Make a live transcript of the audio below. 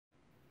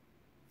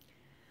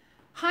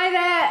Hi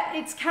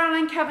there, it's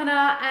Caroline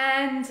Kavanagh,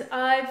 and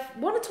I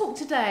want to talk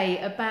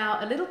today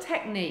about a little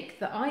technique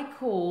that I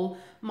call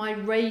my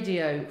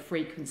radio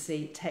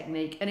frequency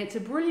technique, and it's a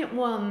brilliant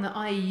one that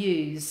I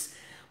use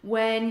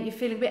when you're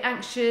feeling a bit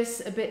anxious,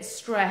 a bit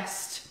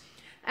stressed.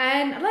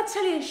 And I'd like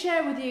to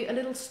share with you a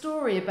little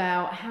story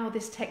about how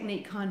this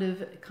technique kind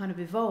of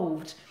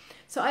evolved.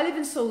 So I live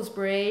in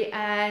Salisbury,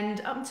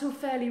 and up until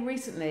fairly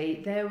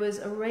recently there was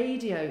a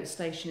radio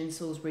station in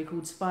Salisbury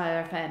called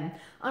Spire FM,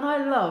 and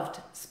I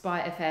loved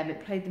Spire FM.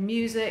 It played the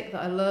music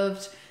that I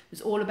loved. It was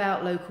all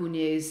about local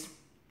news.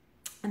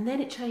 And then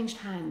it changed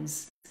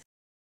hands.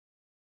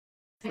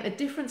 A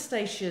different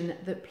station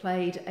that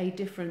played a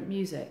different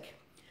music.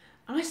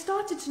 And I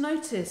started to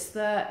notice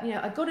that,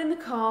 I got in the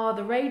car,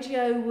 the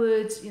radio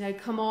would,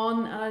 come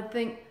on, and I'd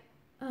think,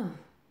 oh,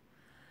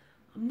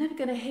 I'm never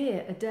going to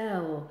hear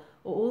Adele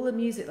or all the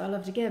music that I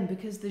loved again,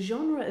 because the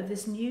genre of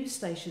this news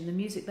station, the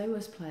music they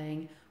was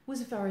playing,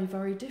 was very,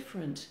 very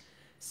different.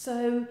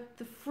 So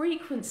the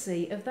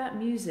frequency of that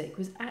music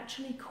was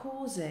actually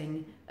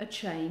causing a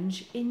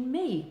change in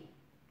me.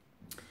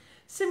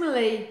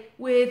 Similarly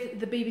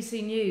with the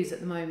BBC News at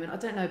the moment, I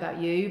don't know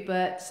about you,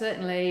 but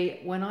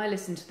certainly when I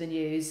listen to the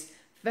news,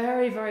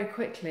 very, very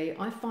quickly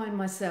I find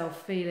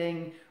myself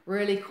feeling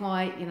really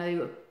quite,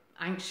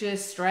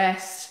 anxious,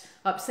 stressed,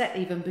 upset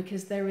even,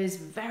 because there is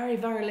very,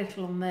 very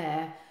little on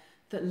there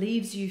that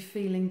leaves you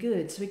feeling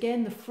good. So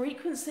again, the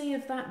frequency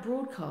of that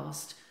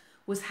broadcast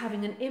was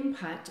having an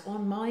impact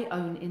on my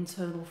own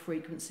internal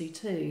frequency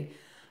too.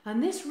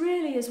 And this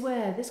really is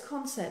where this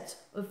concept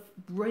of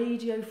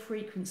radio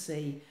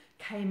frequency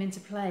came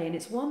into play. And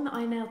it's one that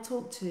I now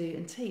talk to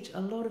and teach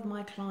a lot of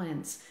my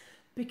clients,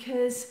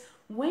 because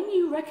when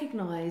you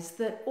recognize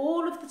that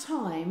all of the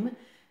time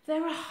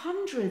there are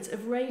hundreds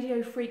of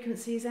radio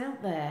frequencies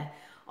out there.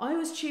 I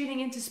was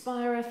tuning into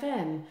Spire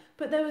FM,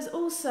 but there was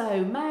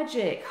also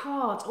Magic,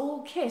 Heart,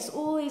 All Kiss,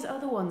 all these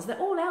other ones. They're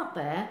all out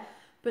there,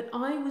 but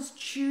I was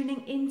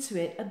tuning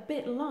into it a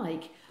bit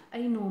like a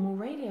normal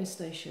radio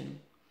station.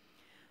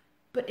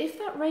 But if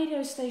that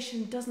radio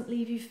station doesn't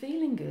leave you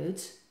feeling good,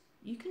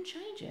 you can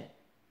change it.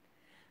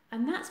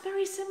 And that's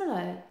very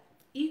similar.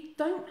 You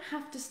don't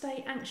have to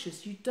stay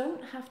anxious. You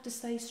don't have to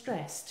stay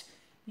stressed.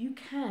 You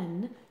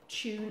can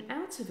tune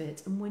out of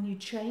it. And when you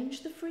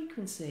change the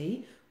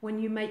frequency, when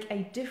you make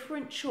a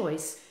different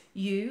choice,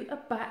 you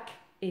are back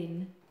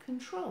in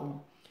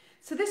control.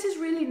 So this is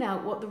really now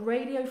what the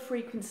radio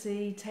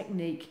frequency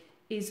technique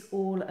is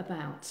all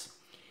about.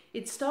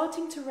 It's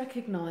starting to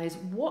recognize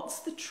what's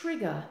the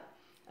trigger.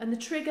 And the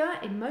trigger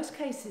in most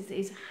cases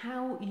is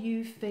how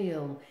you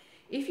feel.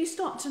 If you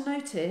start to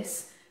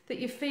notice that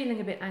you're feeling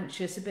a bit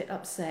anxious, a bit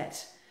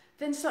upset,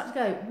 then start to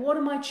go, what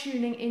am I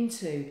tuning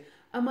into?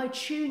 Am I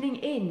tuning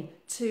in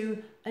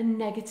to a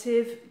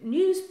negative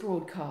news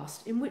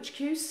broadcast? In which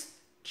case,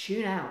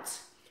 tune out.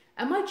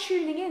 Am I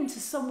tuning in to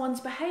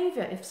someone's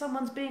behaviour? If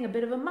someone's being a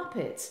bit of a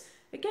muppet,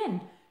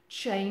 again,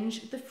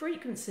 change the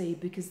frequency,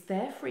 because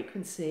their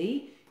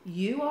frequency,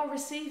 you are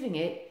receiving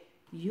it,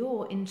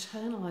 you're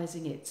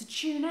internalising it. To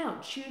tune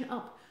out, tune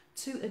up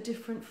to a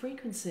different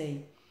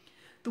frequency.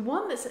 The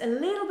one that's a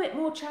little bit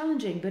more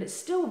challenging, but it's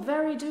still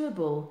very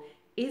doable,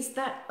 is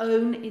that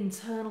own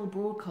internal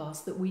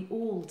broadcast that we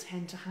all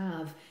tend to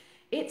have.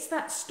 It's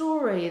that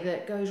story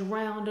that goes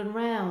round and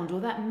round, or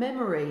that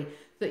memory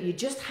that you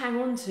just hang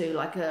on to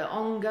like an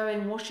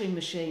ongoing washing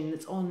machine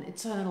that's on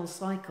eternal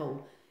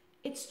cycle.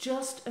 It's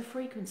just a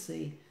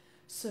frequency,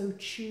 so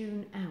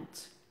tune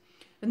out.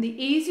 And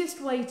the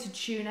easiest way to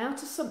tune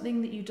out of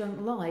something that you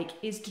don't like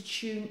is to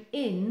tune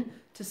in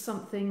to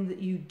something that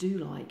you do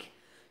like.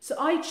 So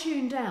I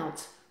tuned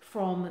out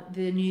from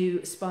the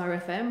new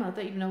Spire FM. I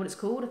don't even know what it's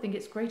called. I think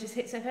it's Greatest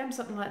Hits FM,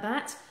 something like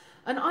that.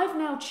 And I've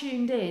now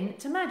tuned in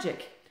to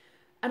Magic,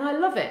 and I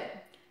love it.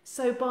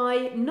 So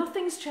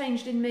nothing's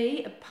changed in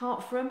me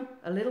apart from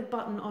a little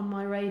button on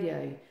my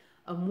radio.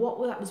 And what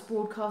that was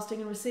broadcasting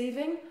and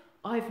receiving,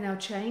 I've now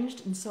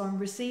changed, and so I'm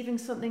receiving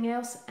something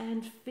else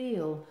and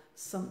feel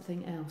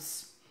something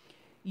else.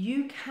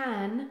 You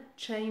can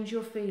change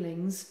your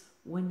feelings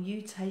when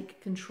you take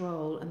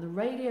control, and the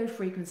radio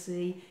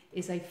frequency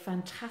is a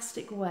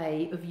fantastic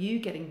way of you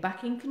getting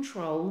back in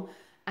control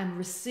and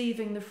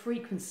receiving the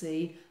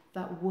frequency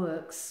that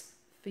works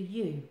for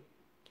you.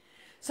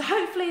 So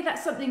hopefully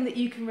that's something that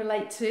you can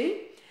relate to,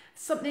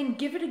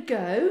 give it a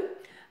go.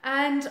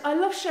 And I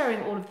love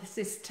sharing all of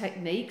this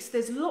techniques.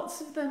 There's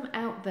lots of them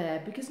out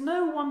there, because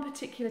no one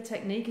particular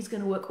technique is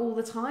going to work all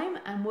the time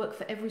and work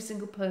for every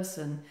single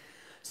person.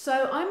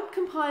 So I'm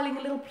compiling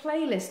a little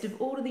playlist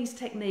of all of these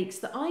techniques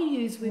that I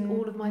use with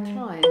all of my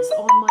clients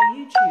on my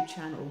YouTube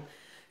channel.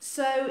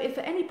 So if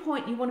at any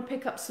point you want to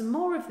pick up some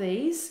more of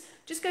these,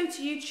 just go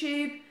to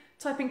YouTube,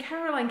 type in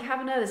Caroline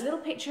Kavanagh, there's a little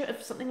picture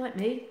of something like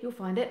me, you'll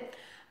find it.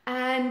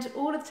 And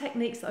all of the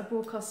techniques that I've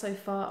broadcast so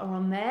far are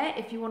on there.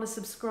 If you want to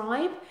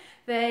subscribe,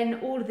 then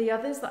all of the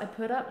others that I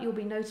put up, you'll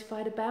be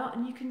notified about,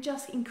 and you can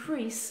just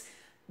increase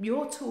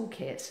your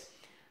toolkit.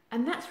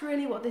 And that's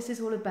really what this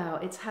is all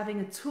about. It's having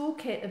a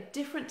toolkit of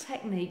different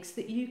techniques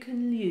that you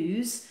can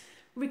use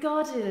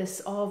regardless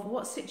of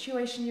what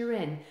situation you're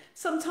in.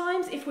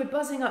 Sometimes if we're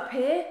buzzing up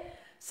here,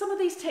 some of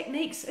these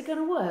techniques are going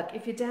to work.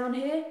 If you're down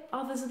here,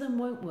 others of them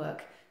won't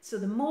work. So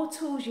the more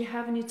tools you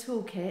have in your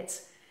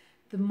toolkit,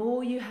 the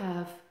more you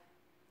have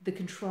the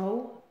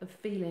control of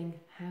feeling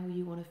how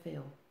you want to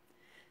feel.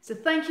 So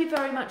thank you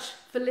very much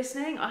for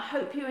listening. I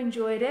hope you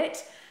enjoyed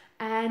it,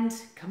 and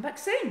come back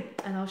soon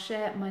and I'll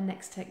share my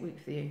next technique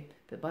with you.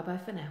 But bye bye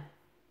for now.